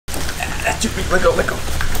Let go, let go.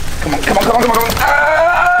 Come on, come on, come on, come on, come on.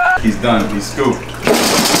 Ah! He's done, he's scooped.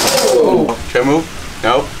 Oh. Shamu?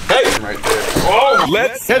 No. Hey! Right there. Oh!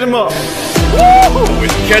 Let's catch him up. Woo!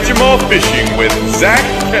 With Catch 'em All Fishing with Zak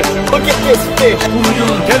Catchem. Look at this fish.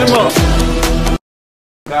 Catch him up.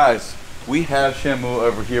 Guys, we have Shamu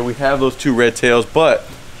over here. We have those two red tails, but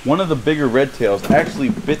one of the bigger red tails actually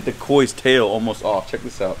bit the koi's tail almost off. Check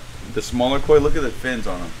this out. The smaller koi, look at the fins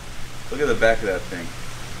on him. Look at the back of that thing.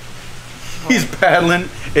 He's paddling.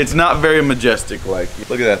 It's not very majestic like.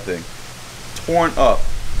 Look at that thing. Torn up.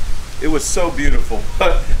 It was so beautiful.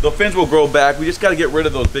 But the fins will grow back. We just got to get rid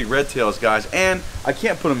of those big red tails, guys. And I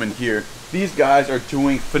can't put them in here. These guys are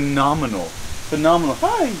doing phenomenal. Phenomenal.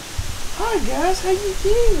 Hi. Hi, guys. How you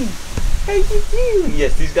doing? How you doing?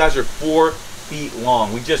 Yes, these guys are 4 feet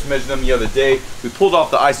long. We just measured them the other day. We pulled off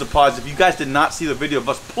the isopods. If you guys did not see the video of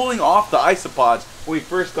us pulling off the isopods when we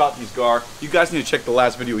first got these gar, you guys need to check the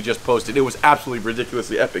last video we just posted. It was absolutely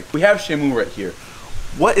ridiculously epic. We have Shamu right here.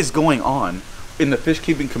 What is going on in the fish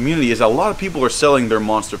keeping community is a lot of people are selling their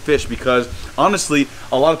monster fish because honestly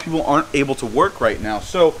a lot of people aren't able to work right now,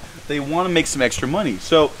 so they want to make some extra money.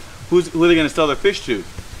 So who are they going to sell their fish to?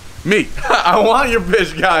 Me. I want your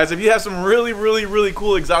fish, guys. If you have some really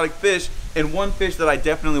cool exotic fish, and one fish that I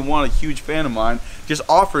definitely want, a huge fan of mine, just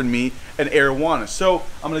offered me an AROWANA. So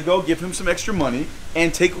I'm gonna go give him some extra money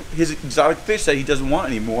and take his exotic fish that he doesn't want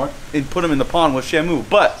anymore and put him in the pond with Shamu.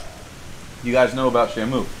 But you guys know about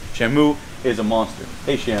Shamu. Shamu is a monster.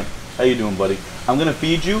 Hey Sham, how you doing, buddy? I'm gonna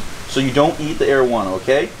feed you so you don't eat the AROWANA,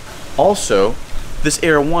 okay? Also, this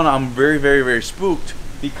AROWANA, I'm very spooked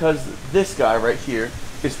because this guy right here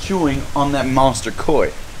is chewing on that monster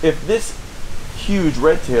koi. If this huge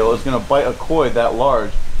red tail is gonna bite a koi that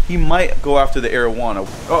large, he might go after the AROWANA.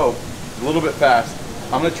 Uh-oh, a little bit fast.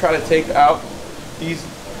 I'm gonna try to take out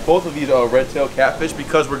both of these red tail catfish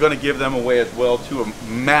because we're gonna give them away as well to a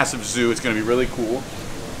massive zoo. It's gonna be really cool,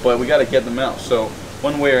 but we gotta get them out. So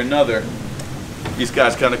one way or another, these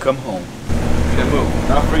guys gotta come home. Shamu,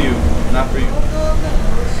 not for you, not for you.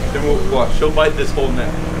 Shamu, watch, she'll bite this whole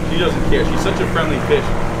net. She doesn't care. She's such a friendly fish.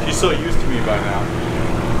 She's so used to me by now.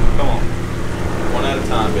 Come on. One at a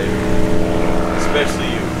time, baby. Especially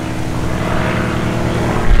you.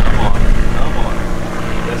 Come on. Come on.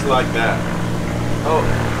 Just like that. Oh.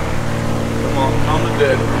 Come on. On the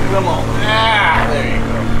dead. Come on. Ah, there you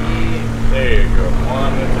go. There you go.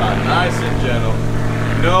 One at a time. Nice and gentle.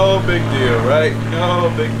 No big deal, right?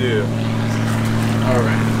 No big deal. All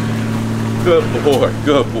right. Good boy.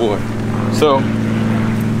 Good boy. So,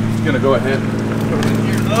 just gonna go ahead.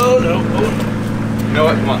 Oh, no. Oh. You know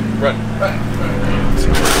what? Come on. Run. Run.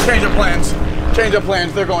 Change of plans. Change of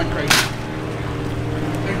plans. They're going crazy.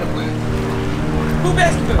 Change of plans. Pool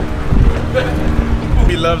basketball.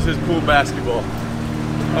 He loves his pool basketball.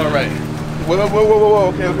 All right. Whoa, whoa, whoa, whoa,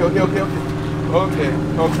 whoa.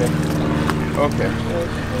 Okay.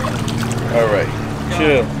 All right.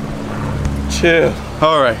 Chill.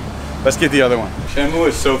 All right. Let's get the other one. Shamu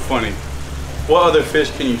is so funny. What other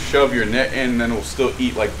fish can you shove your net in and then will still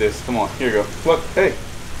eat like this? Come on, here you go. Look, hey,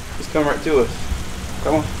 just come right to us.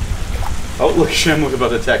 Come on. Oh, look, Shamu's about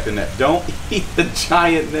to attack the net. Don't eat the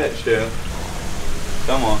giant net, Sham.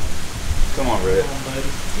 Come on. Come on, Red.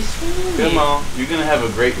 Come on. You're going to have a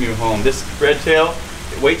great new home. This red tail,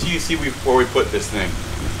 wait till you see before we put this thing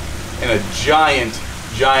in a giant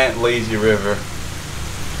lazy river.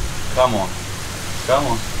 Come on. Come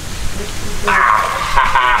on.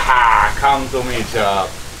 Come to me, chop.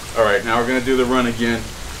 All right, now we're gonna do the run again.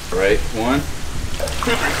 All right, one.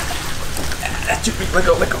 Let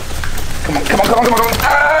go. Come on.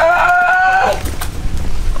 Ah!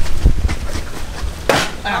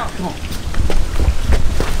 Come on.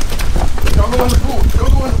 Don't go in the pool.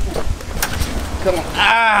 Come on.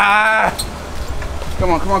 Ah!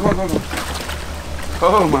 Come on.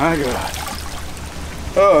 Oh my God.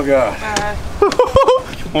 Oh God.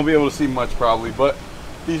 You won't be able to see much probably, but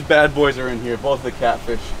these bad boys are in here, both the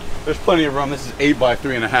catfish. There's plenty of room. This is 8 by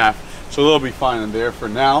 3.5, so they'll be fine in there for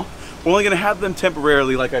now. We're only gonna have them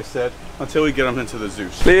temporarily, like I said, until we get them into the zoo.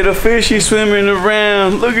 Little fishy swimming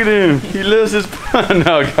around. Look at him. He loves his pond.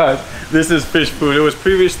 No, guys, this is fish food. It was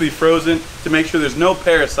previously frozen to make sure there's no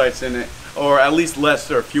parasites in it, or at least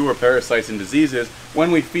less or fewer parasites and diseases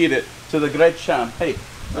when we feed it to the great Sham. Hey,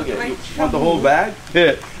 look at it. You want the whole bag?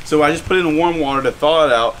 Yeah. So I just put it in warm water to thaw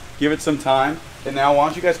it out, give it some time, and now why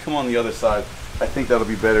don't you guys come on the other side? I think that'll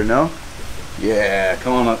be better, no? Yeah,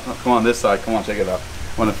 come on this side. Come on, check it out.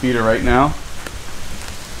 Want to feed her right now?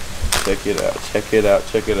 Check it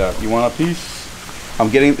out. You want a piece? I'm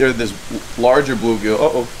getting there this larger bluegill.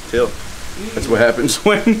 Uh-oh, tail. That's what happens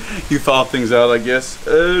when you thaw things out, I guess.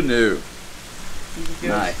 Oh no.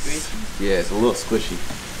 Nice. Yeah, it's a little squishy,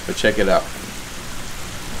 but check it out.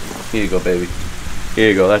 Here you go, baby. Here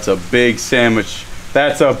you go. That's a big sandwich.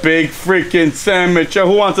 That's a big freaking sandwich.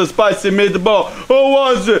 Who wants a spicy meatball? Who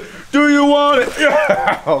wants it? Do you want it?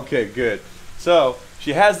 Yeah. Okay, good. So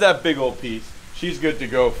she has that big old piece. She's good to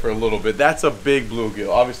go for a little bit. That's a big bluegill.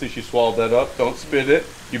 Obviously, she swallowed that up. Don't spit it.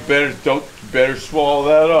 You better swallow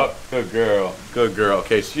that up. Good girl. Good girl.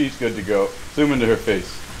 Okay, she's good to go. Zoom into her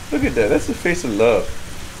face. Look at that. That's the face of love.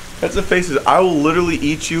 That's the face of, I will literally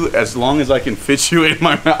eat you as long as I can fit you in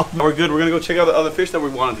my mouth. We're good. We're gonna go check out the other fish that we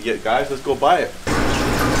wanted to get, guys. Let's go buy it.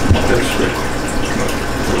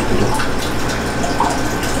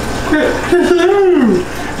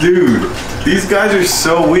 Dude. These guys are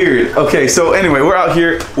so weird. Okay, so anyway, we're out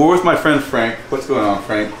here. We're with my friend Frank. What's going on,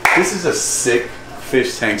 Frank? This is a sick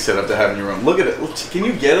fish tank setup to have in your room. Look at it. Can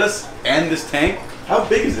you get us and this tank? How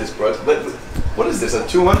big is this, bro? What is this, a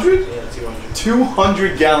 200? Yeah, 200.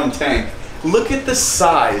 200 gallon tank. Look at the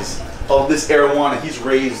size of this arowana he's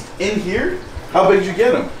raised in here. How big did you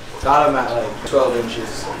get him? Got him at like 12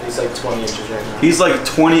 inches. He's like 20 inches right now. He's like a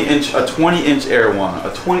 20 inch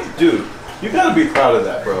arowana. Dude, you gotta be proud of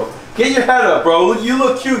that, bro. Get your head up, bro. You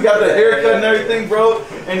look cute. Got the haircut and everything, bro.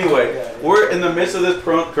 Anyway, we're in the midst of this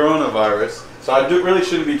coronavirus, so I really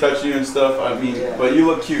shouldn't be touching you and stuff. I mean, but you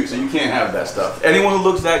look cute, so you can't have that stuff. Anyone who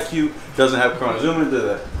looks that cute doesn't have corona. Zoom into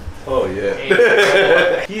that. Oh,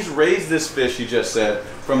 yeah. He's raised this fish, he just said,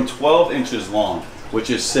 from 12 inches long, which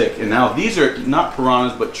is sick. And now these are not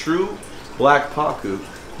piranhas, but true black pacu.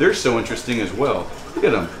 They're so interesting as well. Look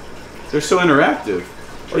at them. They're so interactive.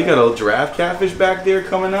 Oh, you got a giraffe catfish back there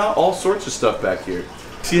coming out. All sorts of stuff back here.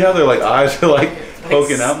 See how their like eyes are like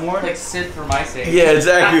poking out more? Like Sid for my sake. Yeah,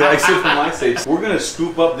 exactly. Like Sid for my sake. We're gonna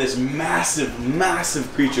scoop up this massive, massive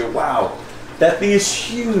creature. Wow, that thing is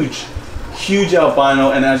huge, huge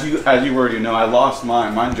albino. And as you already know, I lost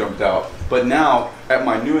mine. Mine jumped out. But now at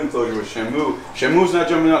my new enclosure with Shamu, Shamu's not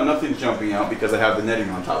jumping out. Nothing's jumping out because I have the netting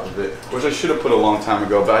on top of it, which I should have put a long time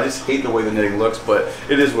ago. But I just hate the way the netting looks. But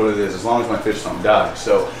it is what it is. As long as my fish don't die.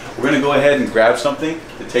 So we're gonna go ahead and grab something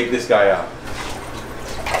to take this guy out.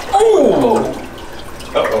 Oh!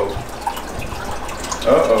 Uh-oh.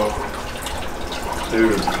 Uh-oh.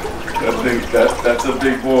 Dude, that's a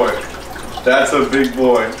big boy. That's a big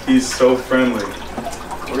boy. He's so friendly.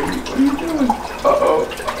 What are you doing? Uh-oh.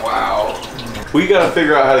 Wow. We gotta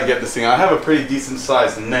figure out how to get this thing out. I have a pretty decent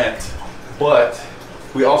sized net, but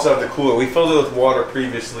we also have the cooler. We filled it with water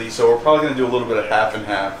previously, so we're probably gonna do a little bit of half and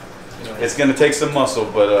half. It's gonna take some muscle,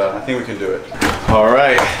 but I think we can do it. All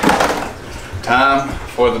right. Time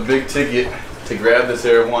for the big ticket to grab this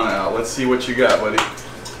arowana out. Let's see what you got, buddy.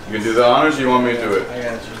 You can do the honors, or you want me to do it? I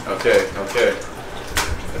got you. Okay, okay.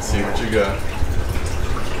 Let's see what you got.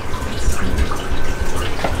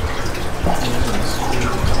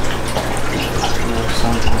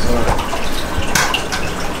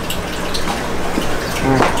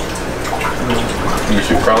 You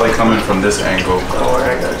should probably come in from this angle. Oh,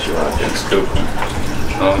 I got you. And scoop him.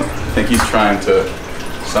 I think he's trying to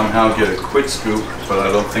somehow get a quick scoop, but I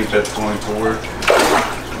don't think that's going to work.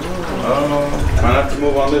 Oh, might have to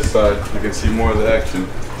move on this side. I can see more of the action.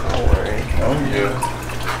 Don't worry. Oh yeah.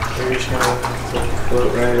 You're just gonna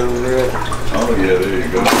float right over it. Oh yeah, there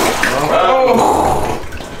you go. Oh.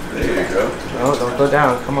 There you go. No, don't go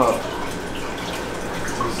down. Come up.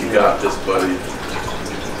 You got this, buddy.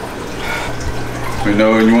 We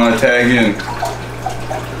know when you want to tag in.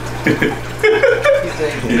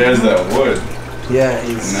 He has that wood. Yeah,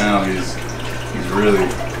 he's. Now he's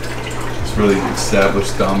really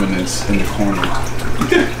established dominance in the corner.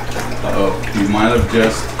 Uh-oh, he might have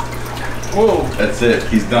just. Whoa! That's it.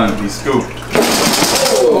 He's done. He's scooped.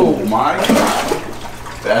 Oh my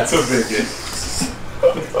God! That's a big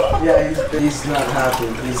one. Yeah, he's not happy.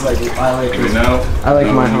 He's like, I like. You know. I like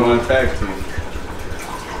my home. You want to tag team?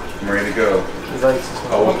 I'm ready to go. He likes his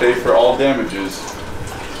I will pay for all damages,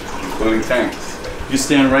 including tanks. You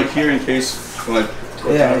stand right here in case, like,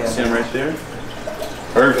 yeah. stand right there.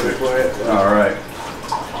 Perfect. All right.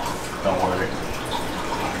 Don't worry.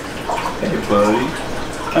 Hey, buddy.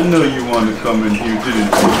 I know you wanted to come in here, didn't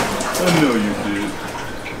you? I know you did.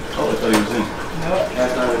 Oh, I thought he was in. No, I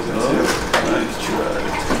thought he was in too. Nice try.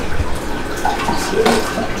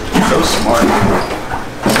 So smart.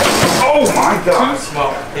 Oh my God! Too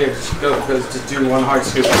small. Here, just go. Just do one hard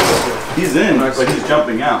scoop. He's in. Like he's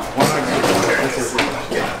jumping out. One hard scoop.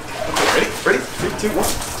 Ready? 3, 2, 1.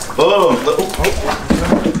 Boom!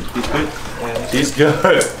 He's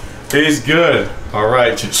good. He's good. All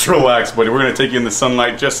right, just relax, buddy. We're gonna take you in the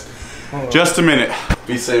sunlight just a minute.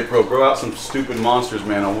 Be safe, bro. Grow out some stupid monsters,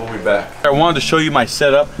 man, and we'll be back. I wanted to show you my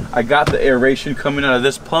setup. I got the aeration coming out of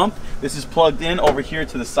this pump. This is plugged in over here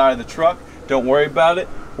to the side of the truck. Don't worry about it.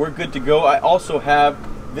 We're good to go. I also have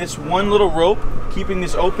this one little rope keeping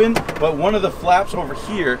this open, but one of the flaps over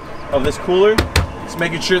here of this cooler is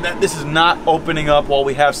making sure that this is not opening up while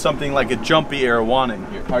we have something like a jumpy arowana in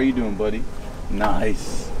here. How are you doing, buddy?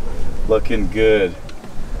 Nice. Looking good.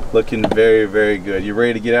 Looking very, very good. You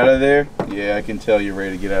ready to get out of there? Yeah, I can tell you're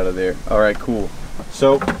ready to get out of there. All right, cool.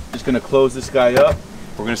 So, just gonna close this guy up.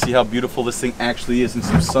 We're gonna see how beautiful this thing actually is in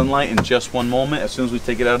some sunlight in just one moment as soon as we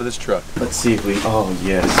take it out of this truck. Let's see if we, oh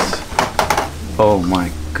yes. Oh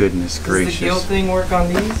my goodness gracious. Does the gill thing work on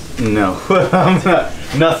these? No,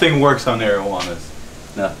 nothing works on arowanas.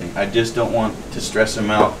 Nothing. I just don't want to stress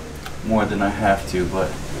them out more than I have to,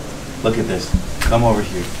 but look at this. Come over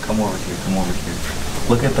here, come over here, come over here.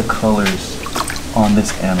 Look at the colors on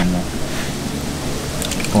this animal.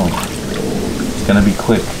 Boom. It's gonna be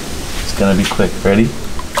quick. It's gonna be quick. Ready?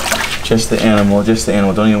 Just the animal, just the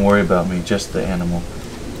animal. Don't even worry about me, just the animal.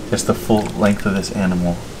 Just the full length of this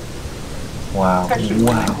animal. Wow.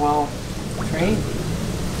 Wow. Well trained.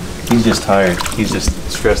 He's just tired. He's just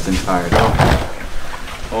stressed and tired.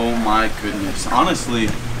 Oh my goodness. Honestly,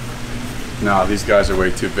 no, these guys are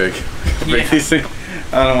way too big. Yeah. These things,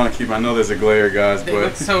 I don't want to keep. I know there's a glare, guys, They but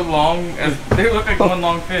look so long. They look like one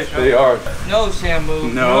long fish. Right? they are. No,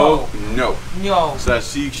 Shamu. No, no. No. So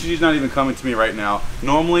she's not even coming to me right now.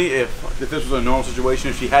 Normally, if this was a normal situation,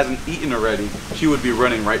 if she hasn't eaten already, she would be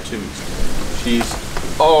running right to me. She's.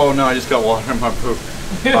 Oh no! I just got water in my poop.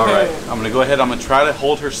 All right, I'm gonna go ahead. I'm gonna try to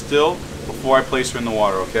hold her still before I place her in the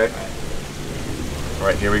water. Okay. All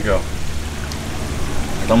right, here we go.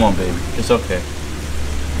 Come on, baby. It's okay.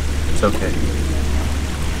 It's okay.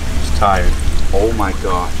 She's tired. Oh my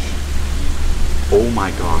gosh. Oh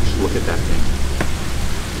my gosh. Look at that thing.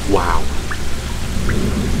 Wow.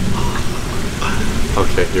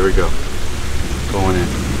 Okay, here we go. Going in.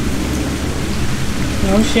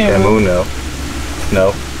 No, Shamu. Shamu, no.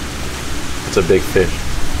 No. It's a big fish.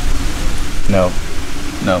 No.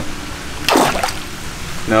 No.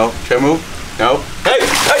 No. Shamu? No. Hey!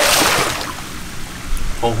 Hey!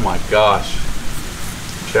 Oh my gosh.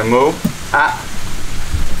 Shamu. Ah.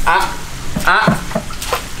 Ah. Ah.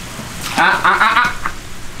 Ah. Ah. Ah.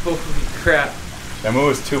 Holy crap. Shamu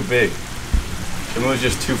is too big. Shamu is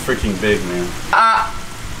just too freaking big, man. Ah.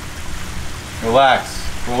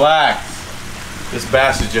 Relax. Relax. This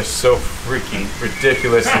bass is just so freaking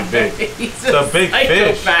ridiculously big. It's a big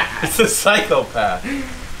fish. It's a psychopath.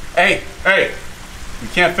 Hey, hey. You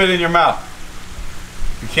can't fit it in your mouth.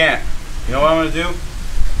 You can't. You know what I'm gonna do?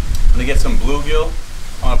 I'm gonna get some bluegill.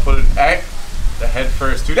 I'm gonna put it at the head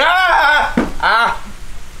first, dude. Ah! Ah!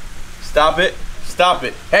 Stop it. Stop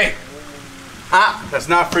it. Hey! Ah! That's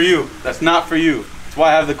not for you. That's not for you. That's why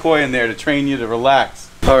I have the koi in there, to train you to relax.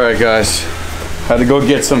 Alright guys. Had to go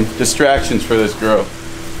get some distractions for this girl.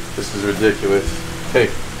 This is ridiculous. Hey,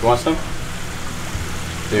 you want some?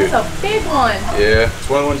 Dude. That's a big one. Yeah, it's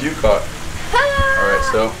one of the ones you caught. Alright,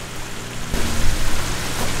 so.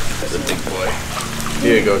 That's a big boy.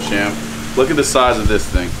 Here you go, Sham. Look at the size of this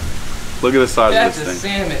thing. Look at the size of this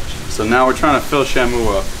thing. That's a sandwich. So now we're trying to fill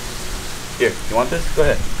Shamu up. Here, you want this? Go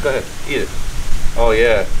ahead. Go ahead. Eat it. Oh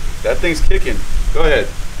yeah. That thing's kicking. Go ahead.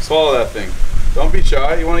 Swallow that thing. Don't be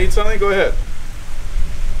shy. You want to eat something? Go ahead.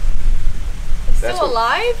 It's still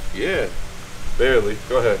alive? Yeah. Barely.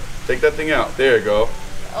 Go ahead. Take that thing out. There you go.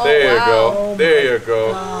 Oh, there wow. you go. There you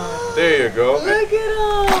go. There you go. Look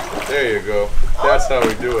at him. There you go. That's how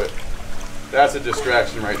we do it. That's a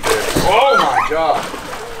distraction right there. Oh my god.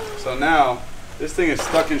 So now, this thing is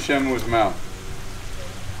stuck in Shamu's mouth.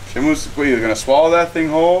 Shamu's either gonna swallow that thing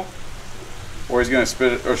whole, or he's gonna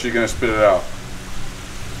spit it, or she's gonna spit it out.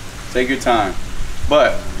 Take your time.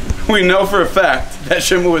 But we know for a fact that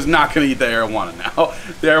Shamu is not gonna eat the arowana now.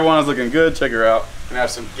 The arawana's looking good. Check her out. Gonna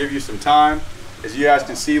have give you some time. As you guys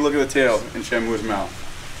can see, look at the tail in Shamu's mouth.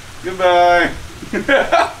 Goodbye.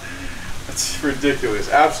 That's ridiculous.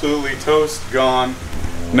 Absolutely toast, gone.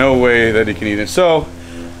 No way that he can eat it. So,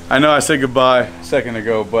 I know I said goodbye a second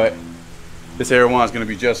ago, but this arowana is going to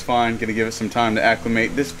be just fine. Going to give it some time to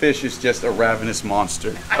acclimate. This fish is just a ravenous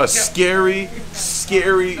monster. A scary,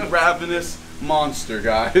 scary, ravenous monster,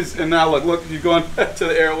 guys. And now look, you're going back to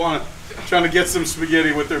the arowana, trying to get some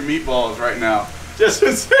spaghetti with their meatballs right now.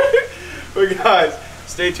 Just but guys,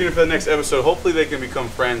 stay tuned for the next episode. Hopefully they can become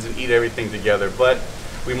friends and eat everything together. But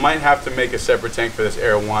we might have to make a separate tank for this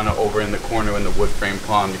arowana over in the corner in the wood frame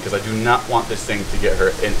pond, because I do not want this thing to get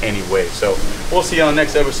hurt in any way. So we'll see you on the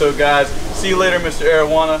next episode, guys. See you later, Mr.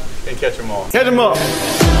 Arowana, and catch them all. Catch them up.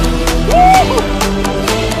 Woo!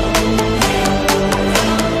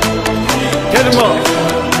 Get him up.